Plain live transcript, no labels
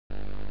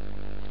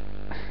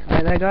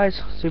Right there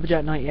guys,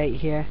 Thesuperjack98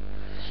 here,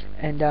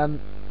 and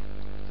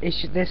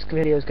this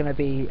video is going to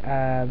be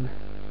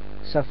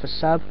sub for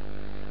sub,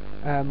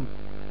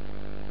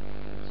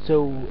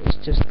 so it's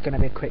just going to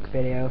be a quick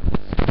video,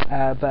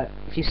 but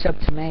if you sub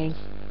to me,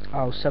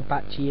 I'll sub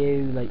back to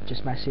you, like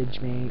just message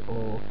me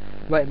or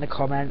write in the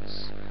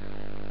comments,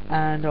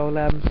 and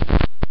I'll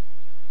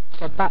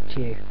sub back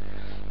to you.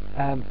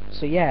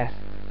 So yeah,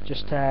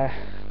 just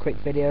quick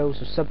videos,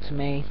 so sub to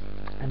me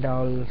and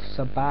I'll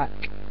sub back.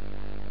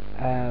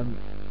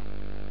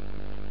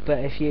 But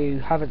if you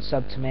haven't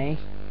subbed to me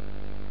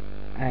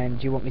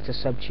and you want me to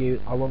sub to you,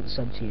 I won't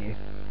sub to you.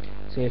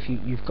 So if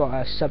you've got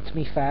to sub to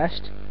me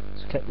first,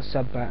 so click the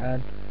sub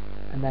button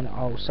and then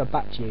I'll sub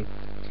back to you.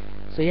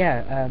 So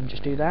yeah,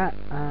 just do that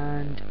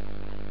and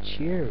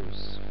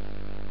cheers.